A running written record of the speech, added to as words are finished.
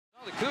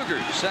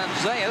Cougars send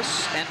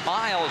Zayas and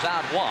Miles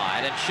out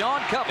wide, and Sean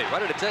Covey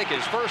ready to take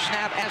his first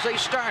snap as a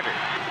starter.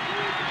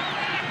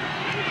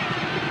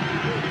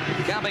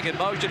 Coming in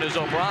motion is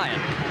O'Brien.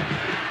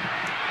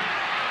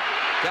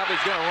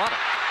 Covey's going to run it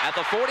at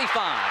the 45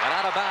 and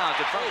out of bounds.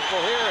 The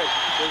faithful here at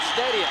the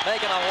stadium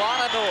making a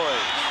lot of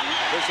noise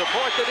to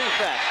support the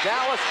defense.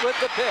 Dallas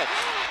with the pitch.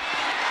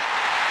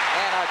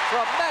 And a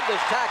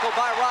tremendous tackle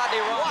by Rodney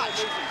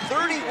Rice.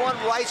 31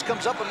 Rice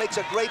comes up and makes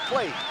a great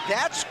play.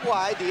 That's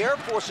why the Air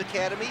Force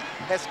Academy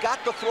has got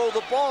to throw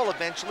the ball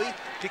eventually,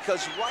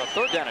 because Rice... A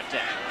third down and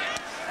 10.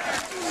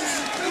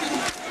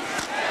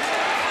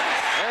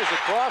 There's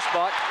a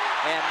crossbuck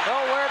and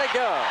nowhere to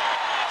go.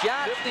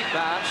 John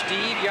 50-pound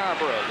Steve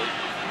Yarborough, the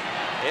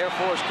Air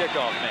Force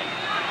kickoff man.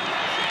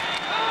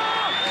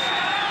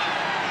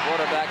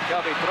 Quarterback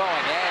Covey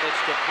throwing, and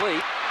it's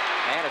complete.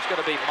 And it's going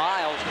to be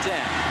Miles 10.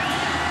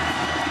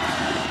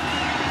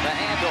 The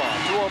handoff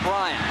to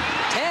O'Brien.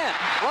 10,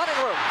 running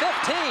room,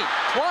 15,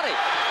 20.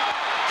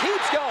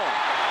 Keeps going.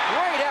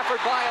 Great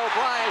effort by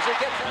O'Brien as he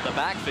gets in the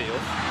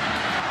backfield.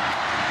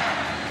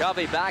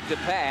 Covey back to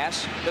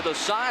pass to the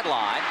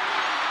sideline.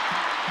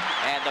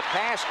 And the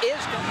pass is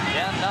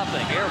 10-0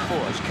 Air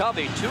Force.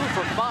 Covey 2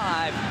 for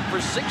 5 for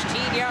 16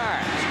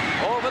 yards.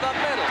 Over the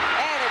middle.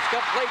 And it's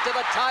complete to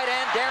the tight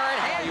end,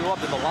 Darren Hand. You up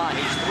to the line.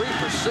 He's 3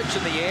 for 6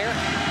 in the air.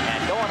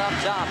 And going up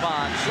top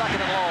on 2nd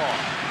and long.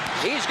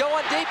 He's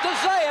going deep to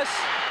Zayas.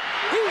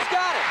 He's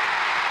got it.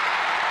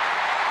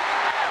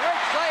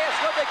 Rick Zayas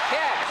with the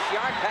catch.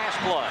 Yard pass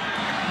play.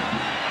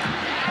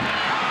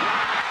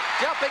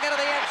 Jumping into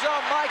the end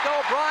zone, Mike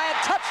O'Brien.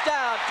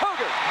 Touchdown,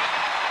 Cougars.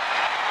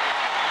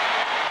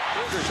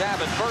 Cougars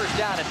have it first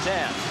down at 10.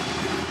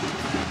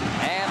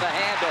 And the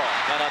handoff.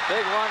 And a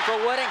big run for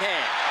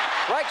Whittingham.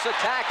 Breaks a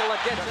tackle and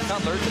gets it.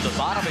 Cutler to the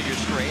bottom of your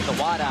screen. The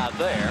wide out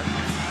there.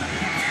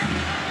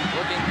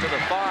 Looking to the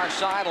far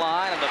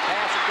sideline, and the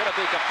pass is going to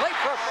be complete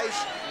for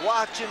Rice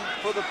watching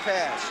for the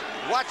pass.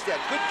 Watch that.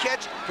 Good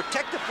catch.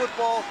 Protect the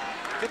football.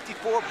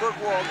 54,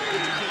 Bergwald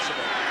gets a piece of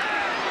it.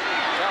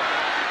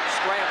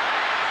 Scramble.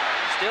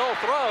 Still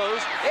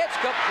throws. It's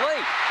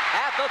complete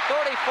at the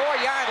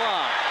 34-yard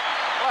line.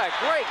 What a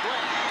great win.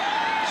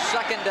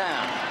 2nd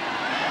down.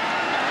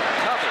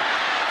 Covey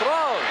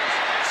throws.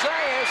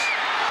 Zayas.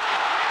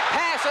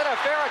 Pass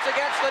interference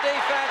against the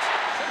defense.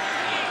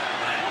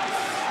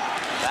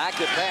 Back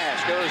to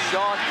pass goes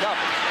Sean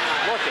Covey.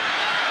 Looking.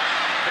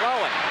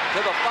 Throwing to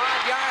the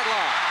 5-yard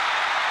line.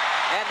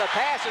 And the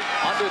pass is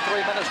under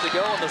 3 minutes to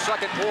go in the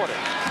second quarter.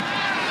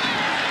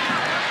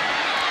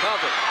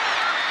 Covey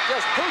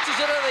just pooches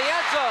it into the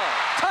end zone.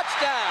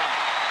 Touchdown.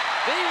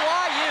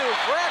 BYU.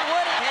 Fred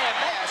Whittingham.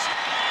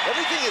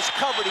 Everything is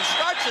covered. He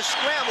starts to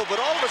scramble, but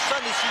all of a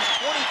sudden he sees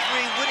 23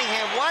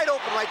 Whittingham wide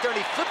open right there,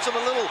 and he flips him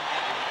a little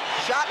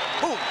shot.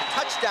 Boom.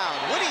 Touchdown.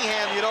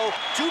 Whittingham, you know,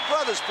 2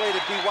 brothers played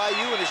at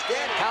BYU, and his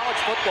dad. College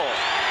football.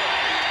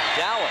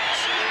 Dallas.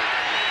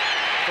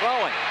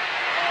 Throwing.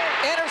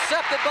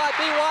 Intercepted by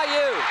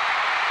BYU.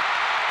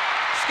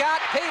 Scott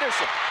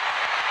Peterson.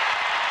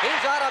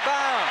 He's out of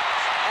bounds.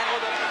 And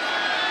with a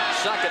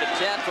 2nd and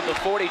 10 from the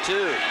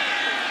 42.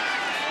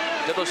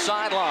 To the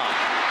sideline.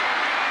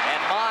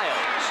 And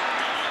Miles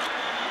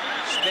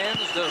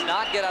spins, does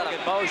not get out of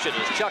motion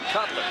as Chuck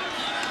Cutler.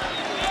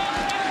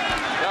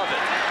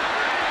 Covey.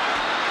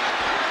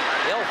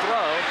 He'll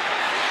throw.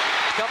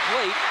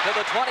 Complete to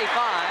the 25,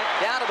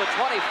 down to the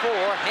 24.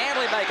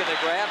 Hanley making the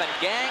grab, and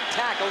Gang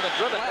tackled and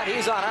driven.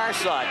 He's on our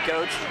side,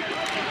 Coach.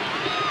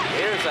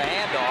 Here's a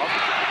handoff.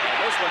 And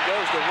this one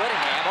goes to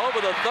Whittingham over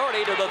the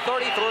 30 to the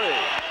 33.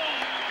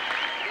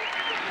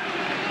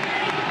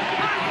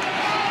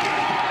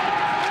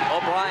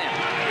 O'Brien.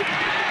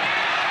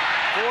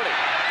 40.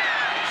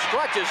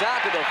 Stretches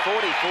out to the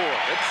 44.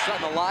 It's in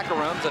the locker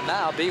rooms, and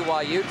now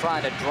BYU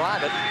trying to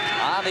drive it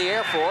on the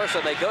Air Force,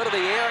 and they go to the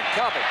air and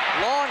Covey.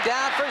 Long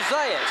down for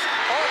Zayas.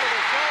 Over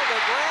the shoulder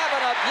grab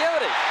and a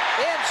beauty.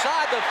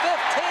 Inside the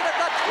 15 at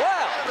the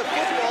 12. The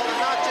football and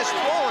not just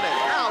throwing it.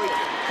 Now,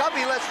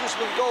 Covey lets this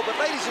one go, but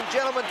ladies and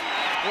gentlemen,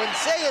 when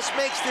Zayas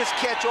makes this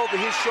catch over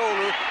his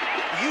shoulder,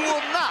 you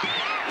will not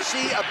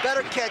see a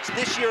better catch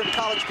this year in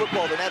college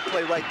football than that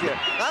play right there.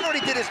 Not only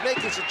did he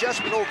make this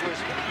adjustment over his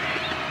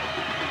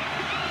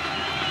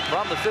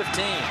from the 15.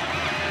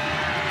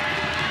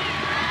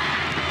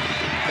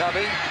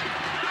 Covey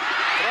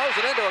throws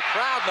it into a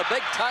crowd, and the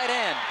big tight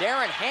end,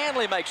 Darren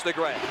Hanley, makes the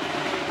grab.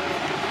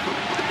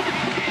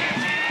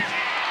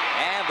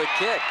 And the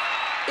kick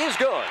is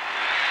good.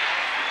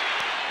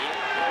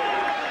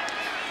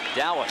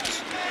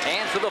 Dallas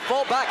hands to the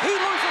fullback. He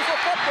loses the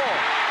football.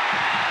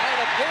 And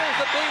it appears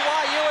that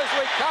BYU has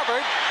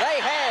recovered.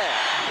 They have.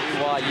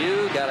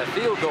 BYU got a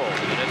field goal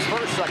in its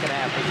first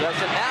second-half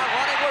possession. Now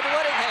running with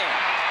Whittingham.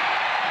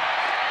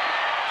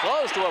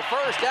 Close to a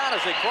first down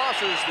as he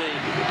crosses the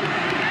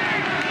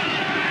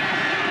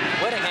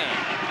Whittingham.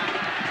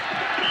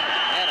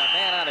 And a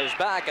man on his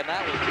back, and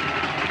that was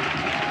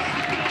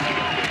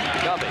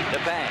Covey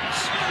to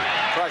pass.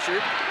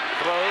 Pressured,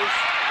 throws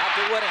out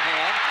to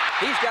Whittingham.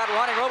 He's got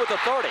running room at the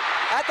 30,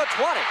 at the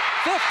 20,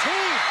 15,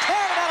 10,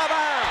 and out of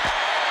bounds.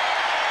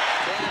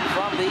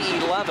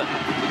 11.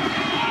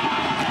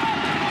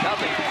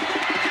 Covey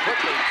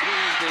quickly to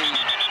the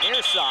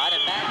near side, and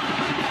Matt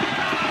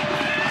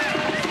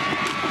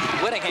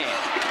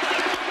Whittingham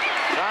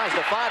tries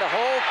to find a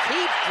hole,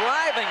 keeps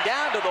driving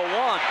down to the 1.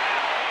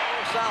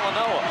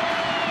 Salanoa.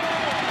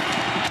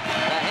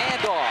 The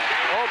handoff.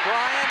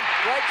 O'Brien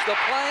breaks the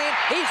plane.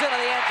 He's into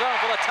the end zone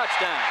for the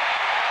touchdown.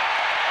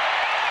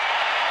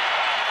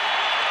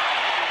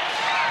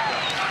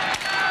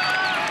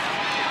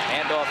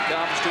 Handoff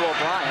comes to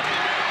O'Brien.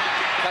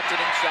 Cuts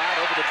it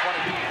inside over the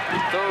 20.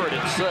 3rd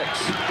and 6.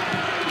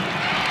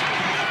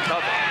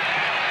 Covey.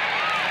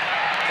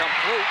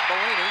 Complete.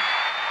 Bellini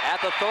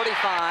at the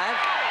 35.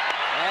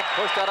 And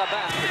pushed out of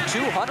bounds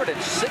for 265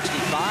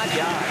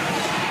 yards.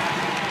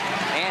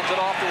 Hands it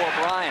off to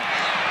O'Brien.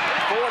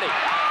 40,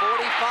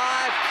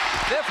 45,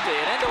 50,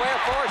 and into Air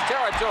Force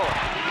territory.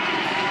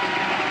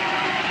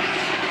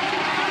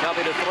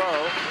 Covey to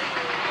throw.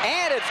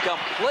 And it's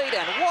complete,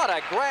 and what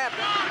a grab.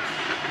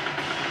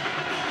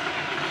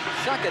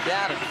 Sunk it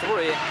down at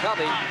 3, and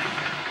Covey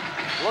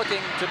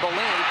looking to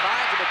Bellini,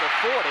 finds him at the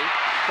 40,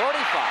 35.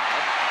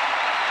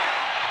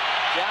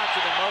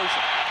 Johnson in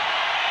motion.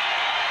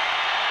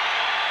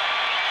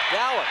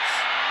 Dallas.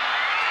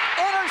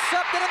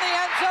 Intercepted in the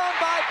end zone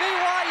by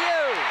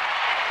BYU.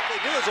 What they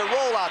do is a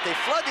rollout. They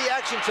flood the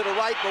action to the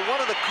right, but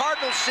one of the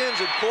cardinal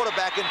sins in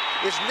quarterbacking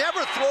is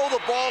never throw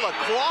the ball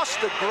across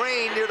the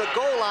grain near the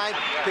goal line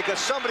because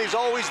somebody's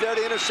always there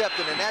to intercept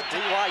it, and that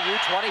BYU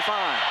 25.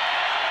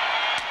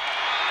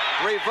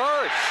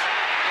 Reverse,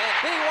 and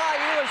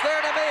BYU is there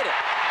to meet it.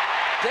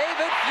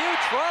 David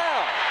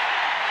Futrell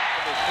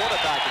in his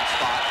quarterbacking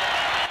spot.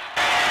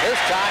 This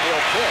time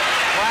he'll pitch.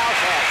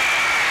 Krause has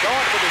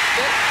going for the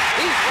stick.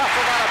 He's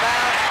ruffled out of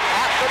bounds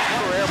at the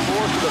Air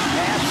Force with a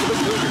pass to the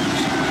Cougars.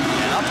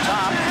 And up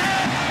top,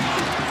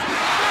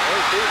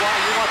 there's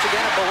BYU once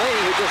again, and Bellini,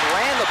 who just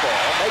ran the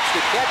ball, makes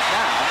the catch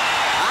now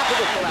onto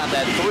the around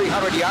that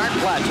 300-yard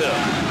plateau.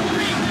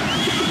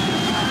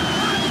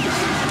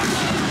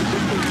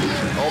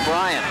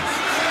 O'Brien.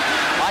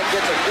 Mike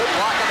gets a good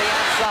block on the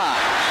outside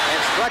and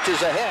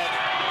stretches ahead.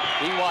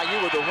 BYU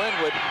with the win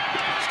would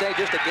stay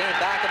just a game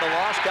back in the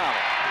loss column.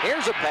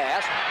 Here's a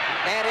pass,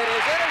 and it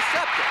is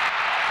intercepted.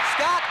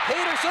 Scott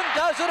Peterson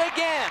does it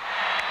again.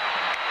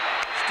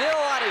 Still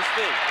on his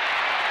feet.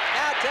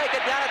 Now take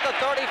it down at the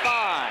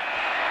 35.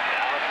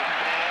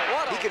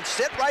 He can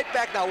sit right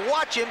back. Now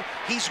watch him.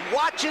 He's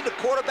watching the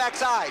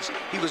quarterback's eyes.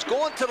 He was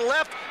going to the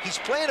left. He's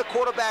playing the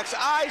quarterback's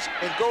eyes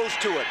and goes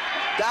to it.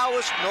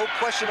 Dallas, no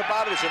question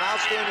about it, is an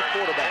outstanding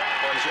quarterback.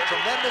 He's a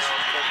tremendous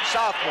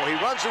sophomore. He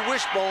runs the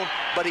wishbone,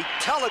 but he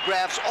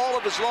telegraphs all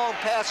of his long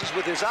passes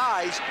with his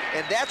eyes,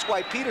 and that's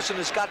why Peterson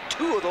has got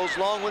 2 of those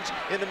long ones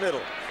in the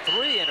middle. 2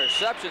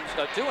 interceptions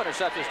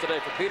today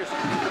for Peterson.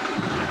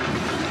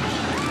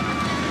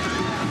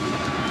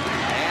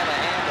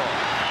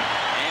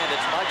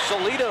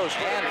 Solito's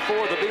hand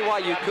for the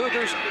BYU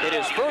Cougars in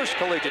his first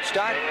collegiate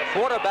start.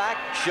 Quarterback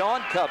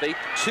Sean Covey,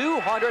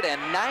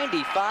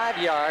 295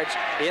 yards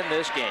in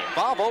this game.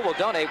 Volvo will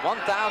donate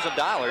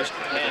 $1,000 to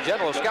the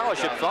General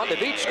Scholarship Fund of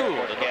each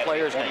school in the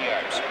players'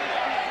 names.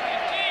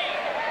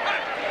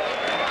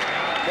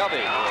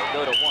 Covey will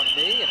go to one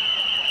knee, and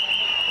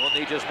we'll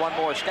need just one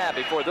more snap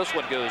before this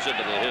one goes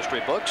into the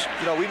history books.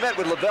 You know, we met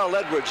with Lavelle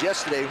Edwards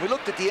yesterday, and we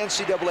looked at the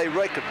NCAA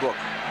record book.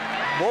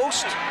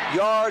 Most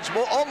yards,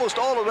 almost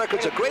all the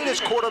records, the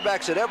greatest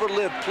quarterbacks that ever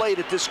lived played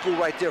at this school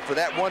right there for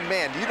that one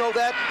man. Do you know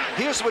that?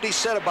 Here's what he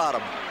said about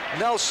him.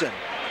 Nielsen,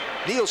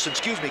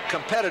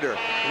 competitor.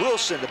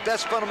 Wilson, the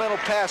best fundamental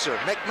passer.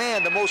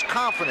 McMahon, the most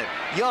confident.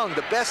 Young,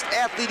 the best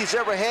athlete he's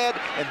ever had.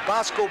 And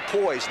Bosco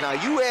poised. Now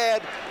you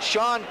add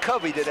Sean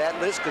Covey to that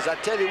list, because I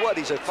tell you what,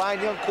 he's a fine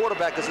young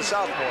quarterback as a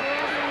sophomore.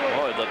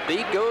 Boy, the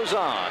beat goes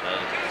on.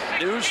 A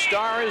new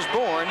star is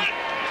born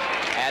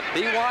at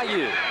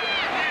BYU.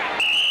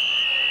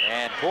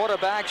 And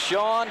quarterback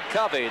Sean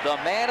Covey, the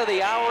man of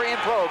the hour in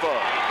Provo.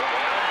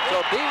 So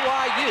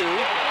BYU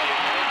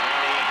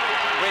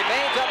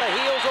remains on the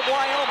heels of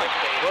Wyoming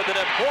with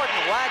an important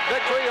WAC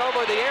victory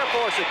over the Air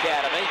Force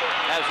Academy.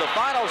 As the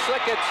final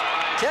seconds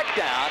tick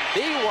down,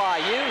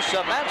 BYU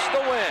cements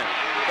the win.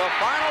 The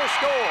final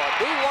score,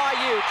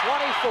 BYU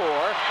 24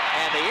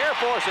 and the Air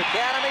Force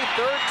Academy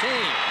 13.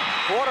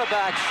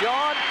 Quarterback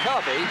Sean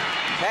Covey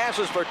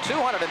passes for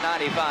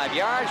 295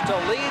 yards to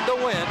lead the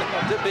win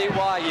to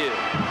BYU.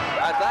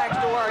 Our thanks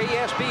to our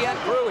ESPN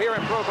crew here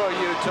in Provo,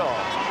 Utah,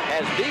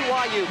 as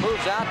BYU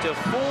moves out to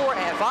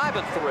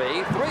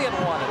 5-3,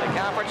 3-1 in the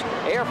conference.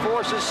 Air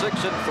Force is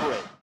 6-3.